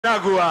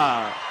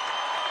Gachagua,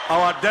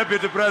 our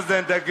Deputy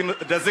President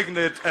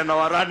designate and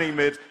our running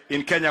mate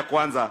in Kenya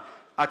Kwanza.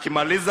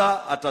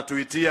 Akimaliza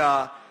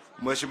atatuitia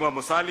Mheshimiwa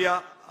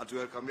Musalia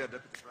atuwelcome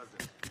Deputy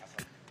President.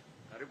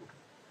 Karibu.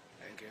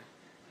 Thank you.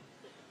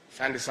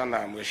 Asante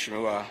sana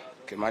Mheshimiwa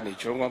Kimani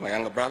Ichung'wah, my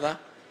younger brother.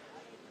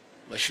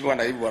 Mheshimiwa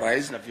Naibu wa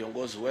Rais na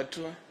viongozi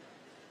wetu.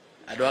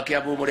 Andũ a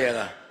Kiambu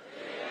muriega.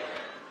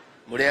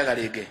 Muriega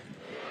rĩngĩ.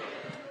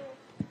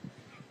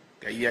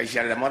 Ngai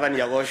aciarĩre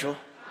Mwathani agocwo.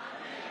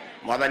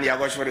 Mwathani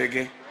agocwo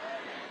rĩngĩ.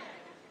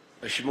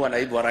 Mheshimiwa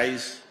Naibu wa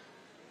Rais,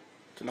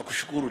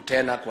 tunakushukuru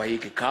tena kwa hii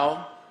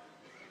kikao.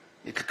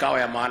 Ni kikao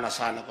ya maana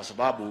sana kwa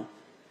sababu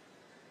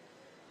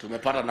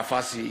tumepata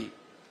nafasi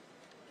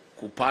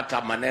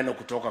kupata maneno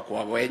kutoka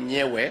kwa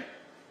wenyewe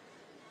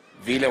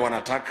vile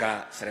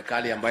wanataka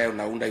serikali ambayo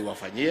unaunda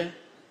iwafanyie,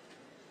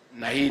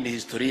 na hii ni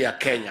historia ya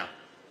Kenya.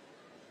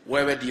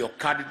 Wewe ndio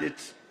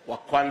candidate wa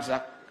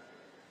kwanza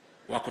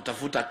wa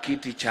kutafuta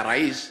kiti cha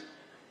rais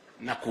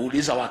na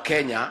kuuliza wa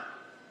Kenya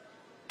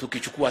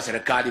tukichukua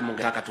serikali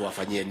mungetaka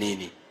tuwafanyie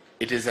nini.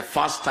 It is the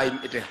first time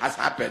it has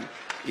happened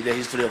in the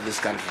history of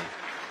this country.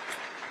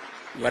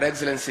 Your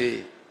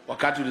Excellency,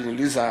 wakati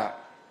uliniuliza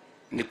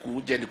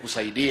nikuje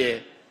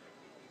nikusaidie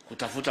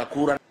kutafuta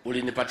kura,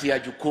 ulinipatia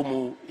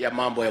jukumu ya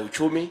mambo ya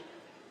uchumi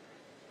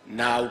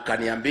na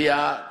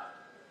ukaniambia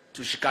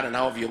tushikane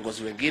nao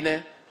viongozi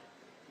wengine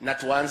na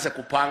tuanze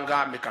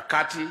kupanga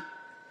mikakati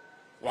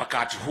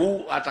wakati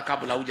huu hata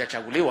kabla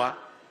hujachaguliwa,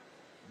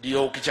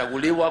 ndio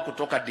ukichaguliwa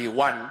kutoka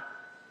D1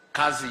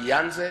 kazi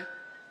ianze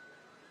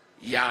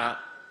ya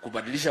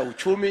kubadilisha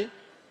uchumi.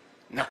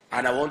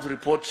 And I want to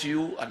report to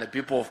you and the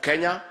people of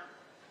Kenya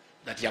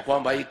that ya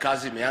kwamba hii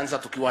kazi imeanza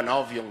tukiwa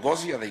nao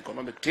viongozi ya the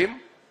economic team,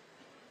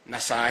 na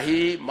saa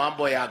hii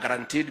mambo ya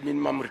guaranteed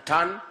minimum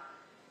return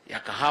ya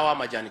kahawa,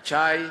 majani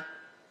chai,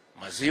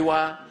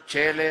 maziwa,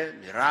 mchele,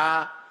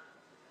 miraa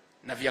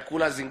na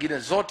vyakula zingine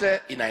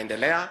zote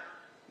inaendelea.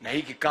 Na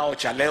hii kikao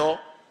cha leo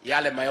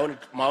yale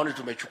maoni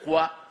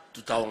tumechukua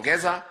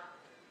tutaongeza,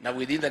 na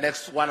within the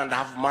next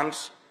 1.5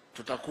 months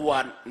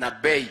tutakuwa na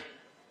bei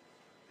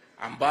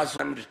ambazo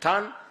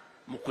return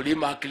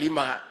mkulima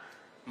akilima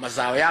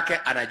mazao yake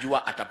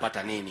anajua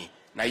atapata nini,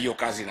 na hiyo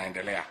kazi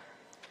inaendelea.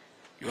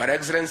 Your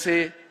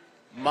Excellency,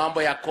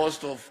 mambo ya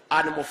cost of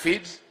animal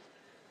feeds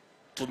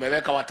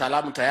tumeweka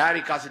wataalamu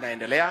tayari, kazi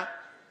inaendelea.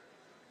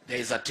 There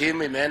is a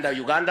team imeenda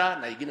Uganda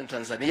na ingine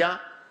Tanzania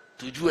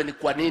tujue ni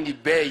kwa nini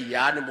bei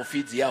ya animal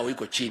feeds yao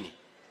iko chini,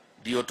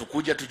 ndio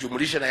tukuje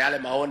tujumlishe na yale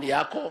maoni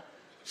yako,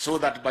 so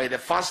that by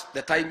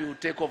the time you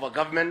take over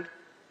government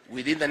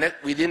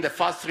within the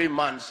first 3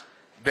 months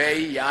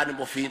bei ya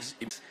animal feeds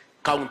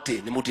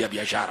county ni mtu ya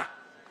biashara.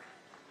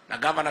 Na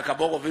Governor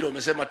Kabogo vile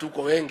umesema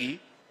tuko wengi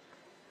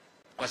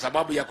kwa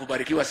sababu ya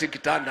kubarikiwa si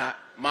kitanda.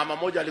 Mama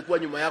moja alikuwa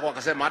nyuma yako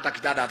akasema hata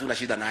kitanda hatuna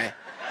shida naye.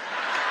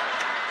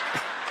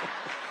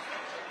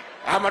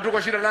 Ama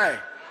tuko shida naye.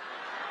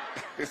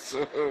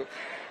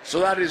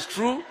 So that is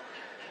true.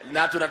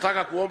 Na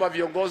tunataka kuomba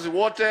viongozi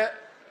wote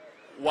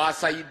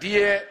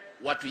wasaidie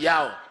watu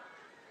yao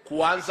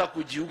kuanza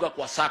kujiunga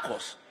kwa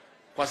SACCOS,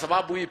 kwa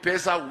sababu hii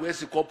pesa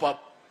huwezi kopa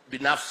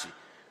binafsi.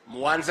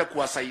 Muanze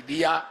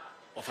kuwasaidia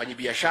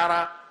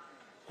wafanyabiashara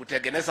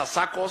kutengeneza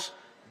SACCOS,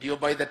 ndio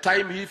by the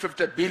time hii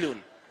 50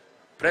 billion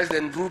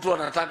President Ruto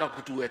anataka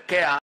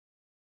kutuwekea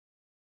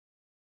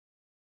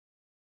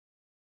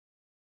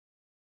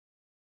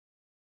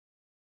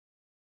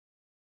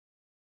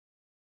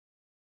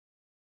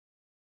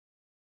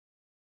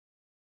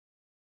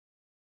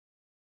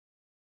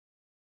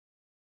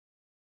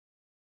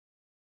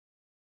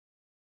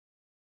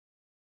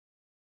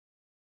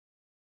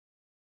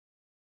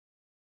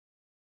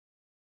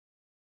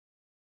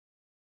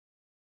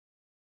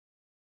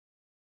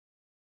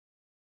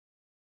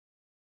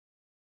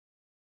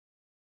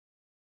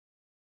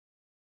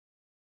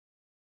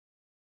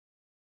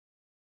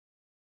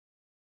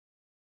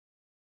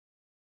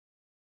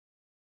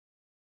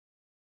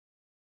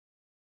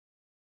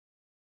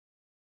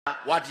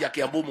watu ya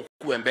Kiambu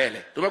mkue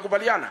mbele.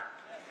 Tumekubaliana?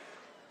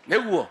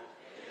 Neguo.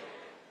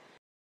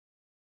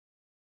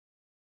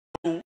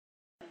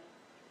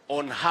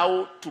 On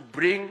how to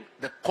bring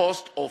the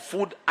cost of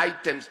food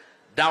items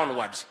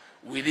downwards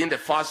within the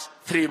first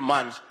 3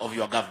 months of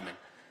your government.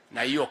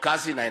 Na hiyo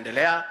kazi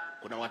inaendelea.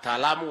 Kuna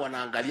wataalamu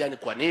wanaangalia ni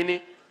kwa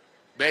nini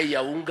bei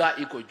ya unga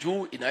iko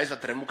juu, inaweza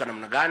teremuka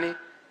namna gani,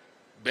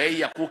 bei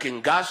ya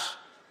cooking gas,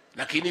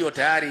 lakini hiyo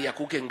tayari ya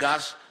cooking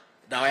gas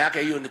dawa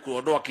yake hiyo ni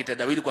kuondoa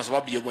kitendawili, kwa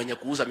sababu yeye mwenye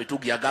kuuza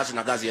mitungi ya gas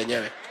na gazi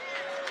yenyewe.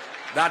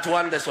 That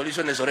one, the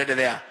solution is already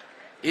there.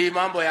 Hii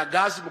mambo ya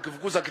gas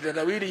mkifukuza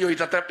kitendawili hiyo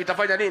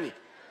itafanya nini?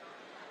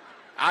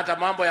 Hata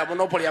mambo ya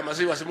monopoly ya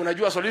maziwa si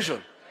mnajua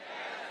solution?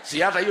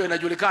 Si hata hiyo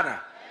inajulikana.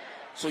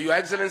 So Your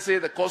Excellency,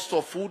 the cost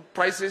of food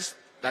prices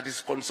that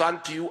is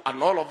concerned to you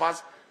and all of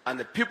us and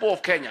the people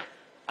of Kenya,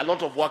 a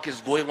lot of work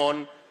is going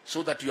on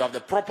so that you have the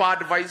proper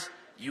advice,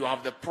 you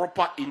have the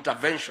proper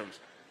interventions,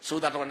 so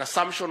that on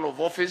assumption of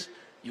office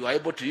you are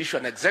able to issue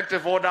an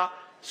executive order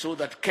so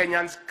that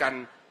Kenyans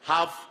can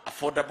have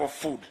affordable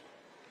food.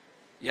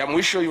 Ya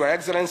mwisho, Your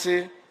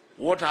Excellency,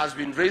 what has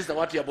been raised na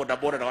watu ya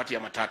bodaboda na watu ya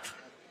matatu.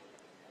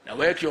 Na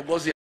wewe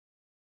kiongozi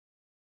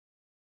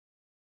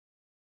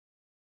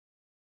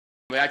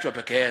umeachwa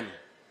peke yenu.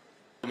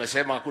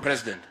 Umesema ku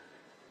president,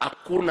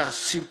 hakuna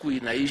siku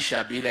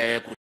inaisha bila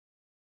yeye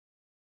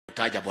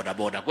kutaja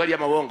bodaboda. Kweli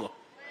ama uongo?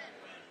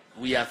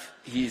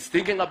 He is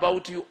thinking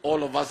about you,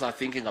 all of us are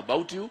thinking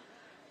about you,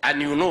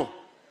 and you know,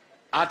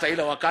 hata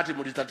ile wakati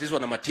mlitatizwa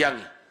na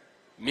Matiang'i,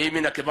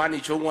 mimi na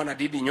Kimani Chongwa na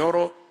Didi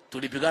Nyoro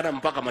tulipigana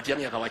mpaka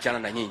Matiang'i akawachana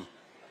na nyinyi.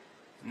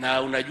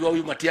 Na unajua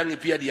huyu Matiang'i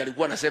pia ndiye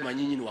alikuwa anasema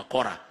nyinyi ni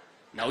wakora.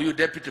 Na huyu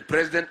deputy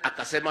president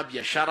akasema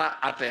biashara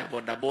hata ya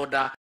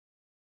bodaboda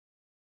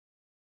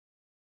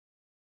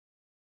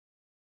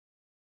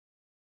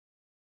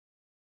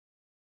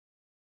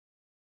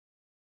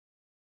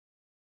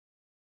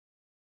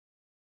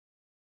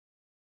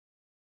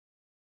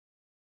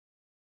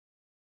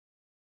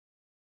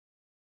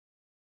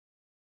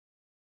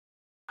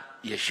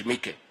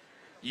yeshimike.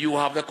 You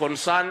have the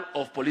concern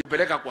of police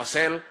peleka kwa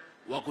cell,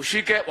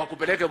 wakushike,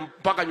 wakupeleke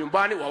mpaka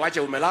nyumbani, wawache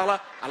umelala,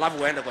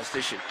 alafu waende kwa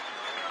station.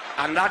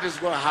 And that is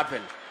going to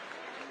happen.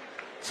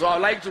 So I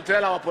would like to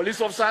tell our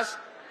police officers,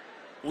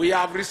 we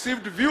have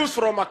received views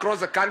from across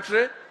the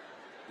country,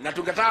 na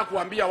tungetaka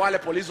kuambia wale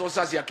police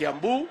officers ya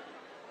Kiambu,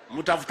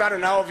 mtafutane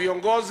nao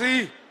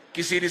viongozi,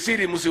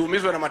 kisirisiri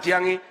msiumizwe na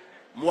Matiang'i,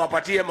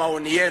 muwapatie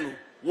maoni yenu,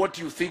 what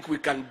you think we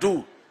can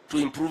do to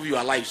improve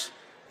your lives.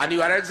 And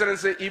Your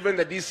Excellency, even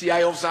the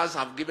DCI officers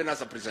have given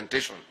us a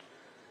presentation.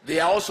 They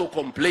are also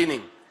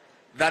complaining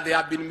that they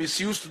have been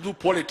misused to do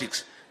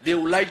politics. They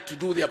would like to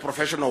do their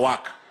professional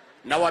work.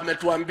 Now,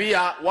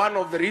 wametuambia one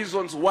of the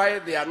reasons why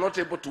they are not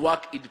able to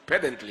work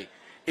independently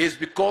is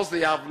because they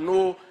have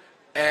no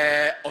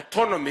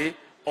autonomy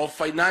of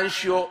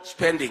financial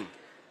spending.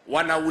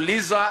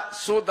 Wanauliza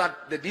so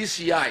that the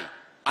DCI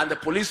and the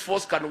police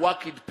force can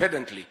work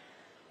independently.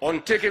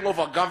 On taking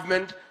over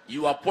government,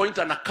 you appoint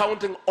an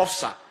accounting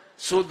officer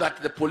so that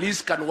the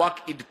police can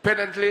work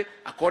independently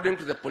according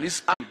to the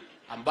police act,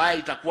 ambaye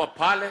itakuwa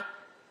pale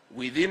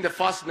within the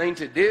first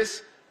 90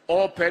 days.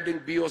 All pending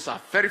bills are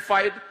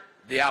verified,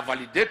 they are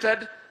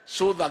validated,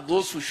 so that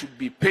those who should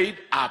be paid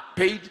are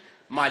paid,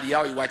 mali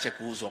yao iwache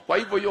kuuzwa. Kwa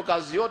hivyo hiyo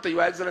kazi yote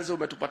Your Excellency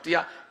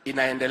umetupatia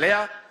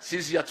inaendelea.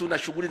 Sisi hatuna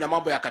shughuli na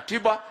mambo ya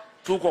katiba,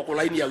 tuko kwa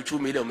laini ya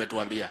uchumi ile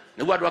umetuambia.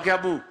 Niguo andu ake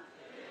Abu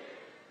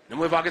ni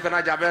mwivagite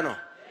na jabeno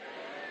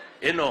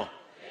ino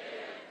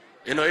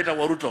ita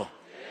Ruto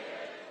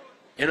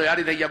ino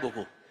yari theiya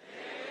guku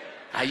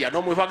aya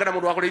no mwivanga na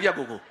mundu wa kurithia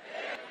guku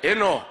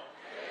ino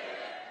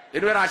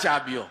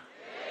iracambio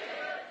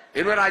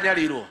ino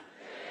iranyarirwo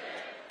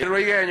ino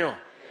igenyo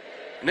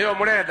niyo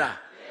murenda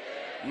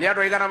ni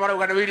andu aigana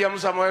marauga ni William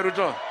Samoei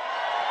Ruto.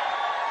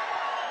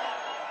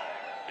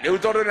 Riu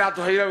tondu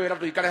niratuheire wira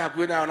tuikare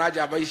hakuhi nayo na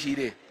njamba ici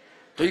ri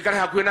tuikare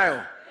hakuhi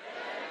nayo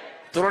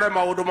turore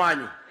maundu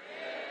manyu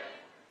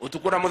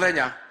utuku na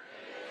muthenya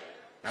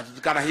na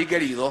tutikana hinge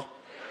ritho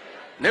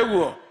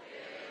niguo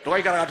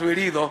tugaikaraga twi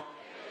ritho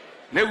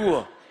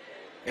niguo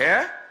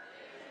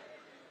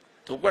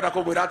tukwenda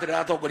kumwira atiri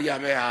atongoria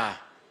meha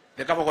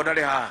ndikabogo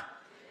ndari ha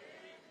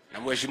na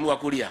mheshimiwa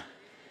kuria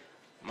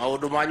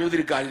maundu manyu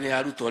thirikari ni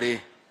ya Ruto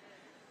ri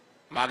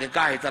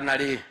magikahitana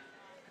ri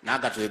na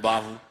ngatwe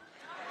bavu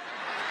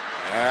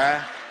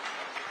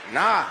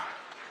na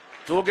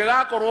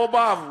tungigakorwo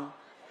bavu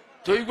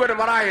tuigue ni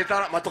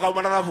marahita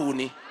matukauma na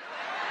thabuni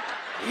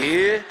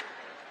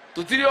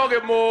tutiri oge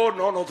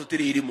muno no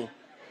tutiri irimu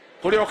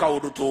kuri o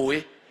kaundu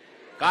tuwi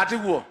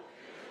katiguo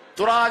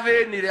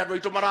turathinire andu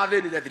aitu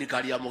marathinire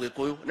thirikari ya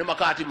Mugikuyu ni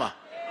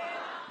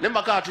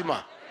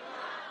makatima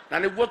na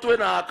niguo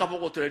twina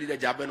kabogo turerire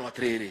njamba ino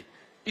atiriri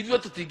ithuĩ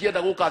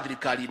tutingienda guka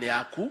thirikari ni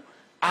yaku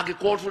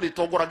angikorwo turi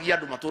tongoragia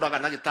andu maturaga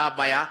na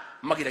gitambaya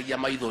magiragia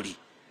maithori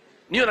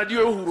niyo na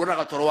ndiwe Uhuru na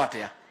gatoro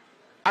atia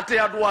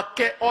andu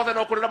ake othe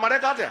no kurira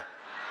mareka atia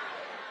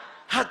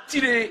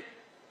hatire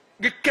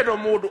gikeno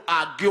mundu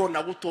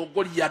angiona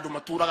gutongoria andu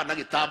maturaga na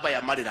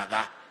gitambaya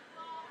mariraga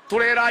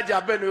turera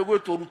njamba ino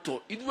igwitwo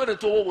Ruto ithuĩ ni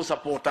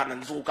tugugucapotana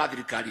ni tuguka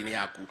thirikari ni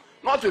yaku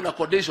no twina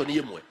condition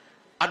imwe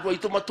andu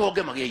aitu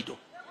matonge magia indo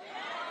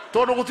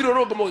tondu gutiri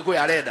rungu Mugikuyu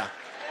arenda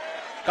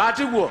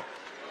katiguo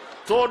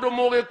tondu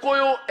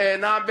Mugikuyu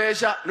ena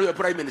mbeca niwe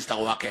prime minister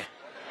wake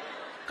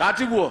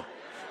katiguo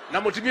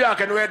na mutimia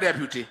wake niwe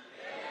deputy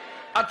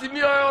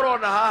atimia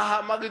yorona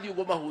haha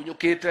magithiugo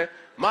mahunyukite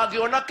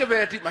magiona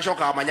kibeti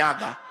macoka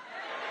manyanga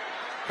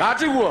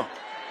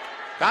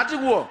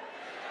katiguo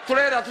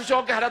turera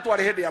tucoke haria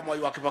twari hindi ya Mwai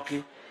wa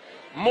Kibaki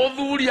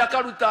muthuri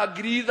akaruta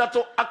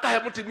 3,000 akahe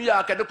mutimia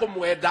wake ni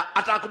kumwenda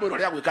atakumwira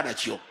ria gwika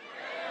nacio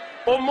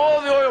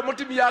umuthi uyu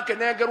mutimia wake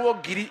nengerwo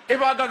 1,000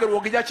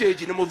 ibangagirwo nginya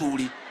change ni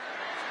muthuri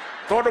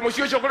tondu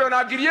mucio cio kuri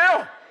na 1,000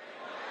 iyo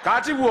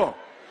katiguo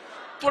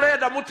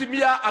turenda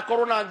mutimia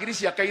akorwo na 1,000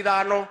 ciake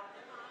 5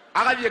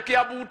 agathie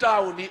Kiambu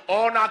town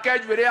ona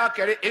kenjuire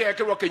yake ri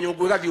igekirwo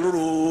kinyungu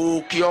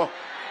igathiururukio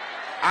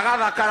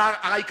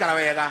agathakara agaikara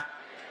wega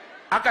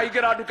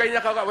akaingira nduka-ini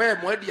akaga we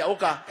mwendia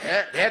uka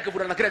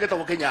kibura na kire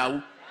gitagwo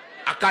kinyau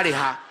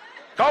akariha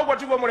kaugo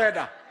tiguo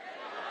murenda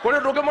kuri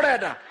ndungi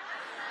murenda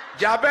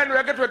Jabenu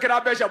yake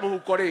twekera mbeca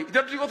muhuko ri. Ithe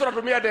tutigo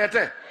turatumia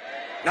ndete.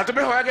 Na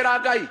tumihoyagira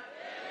Ngai.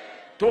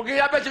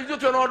 Tugiya mbeca ithu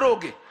twe no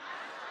ndungi.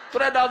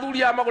 Turenda thuri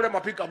ya magure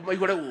mapika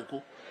maigure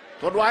guku.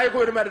 Tondu ai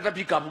ko ni mendete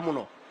pick up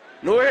muno.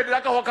 No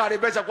hindira kahoka ri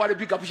mbeca kwa ri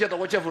pick up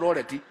cietagwo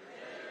Chevrolet.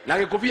 Na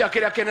gikubia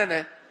kiria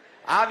kinene.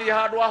 Athi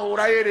handu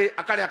ahura iri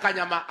akaria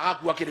kanyama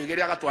agakua kindu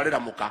igeria agatwarira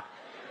muka.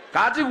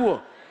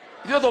 Katiguo.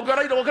 Ithu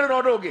thongera indo gukire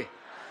no ndungi.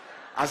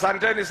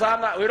 Asanteni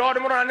sana. Wironi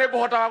muno na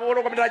nikuhota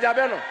guru kwa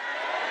Jabeno.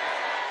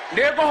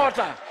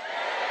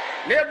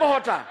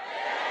 Nikuhota.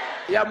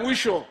 Ya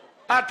mwisho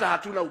hata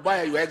hatuna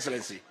ubaya your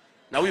excellency.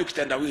 Na huyu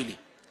kitendawili.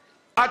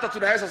 Hata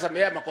tunaweza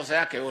samehea makosa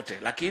yake yote,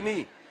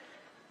 lakini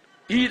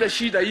ile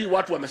shida hii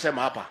watu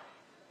wamesema hapa.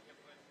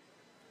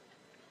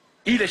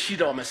 Ile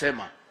shida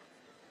wamesema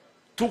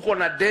tuko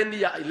na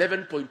deni ya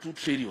 11.2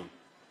 trillion.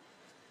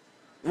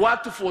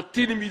 Watu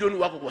 14 milioni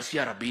wako kwa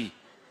CRB.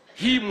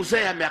 Hii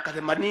mzee ya miaka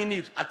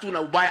 80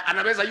 hatuna ubaya,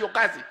 anaweza hiyo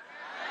kazi?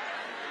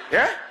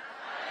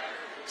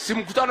 Si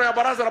mkutano ya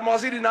baraza la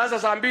mawaziri inaanza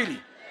saa 2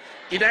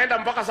 inaenda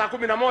mpaka saa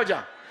 11.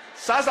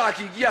 Sasa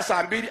akiingia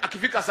saa 2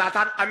 akifika saa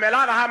 5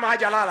 amelala ama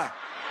hajalala?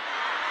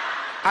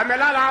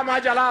 Amelala ama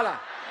hajalala?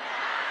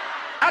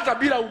 Hata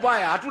bila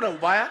ubaya, hatuna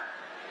ubaya.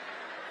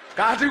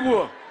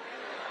 Katiguo.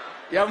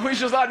 Ya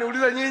mwisho sana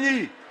niulize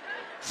nyinyi.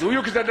 Si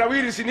huyu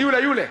kitendawili si ni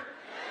yule?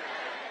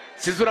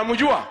 Si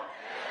tunamjua?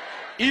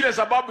 Ile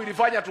sababu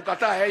ilifanya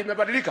tukataa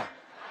imebadilika.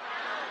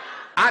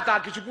 Hata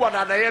akichukua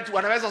dada yetu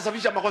anaweza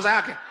kusafisha makosa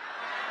yake.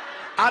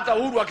 Hata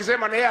Uhuru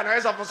akisema na yeye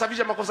anaweza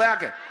kusafisha makosa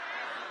yake.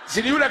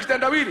 Si ni yule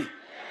kitendawili?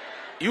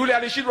 Yule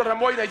alishindwa na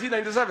Moi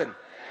 1997.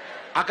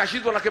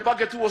 Akashindwa na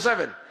Kibaki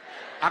 2007.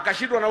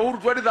 Akashindwa na Uhuru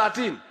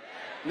 2013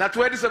 na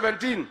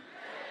 2017.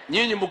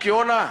 Nyinyi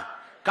mkiona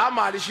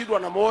kama alishindwa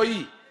na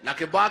Moi na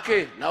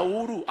Kibaki na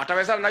Uhuru,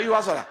 atawezana na hiyo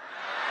hasara?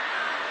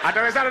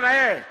 Atawezana na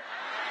yeye?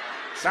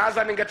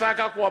 Sasa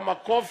ningetaka kwa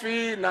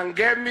makofi na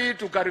ngemi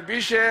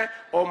tukaribishe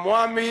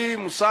Omwami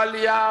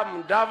Musalia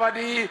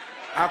Mudavadi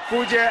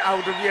akuje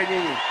ahutubie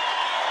nyinyi.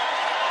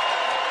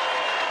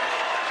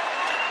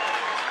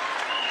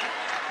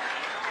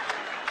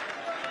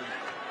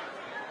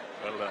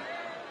 Well done.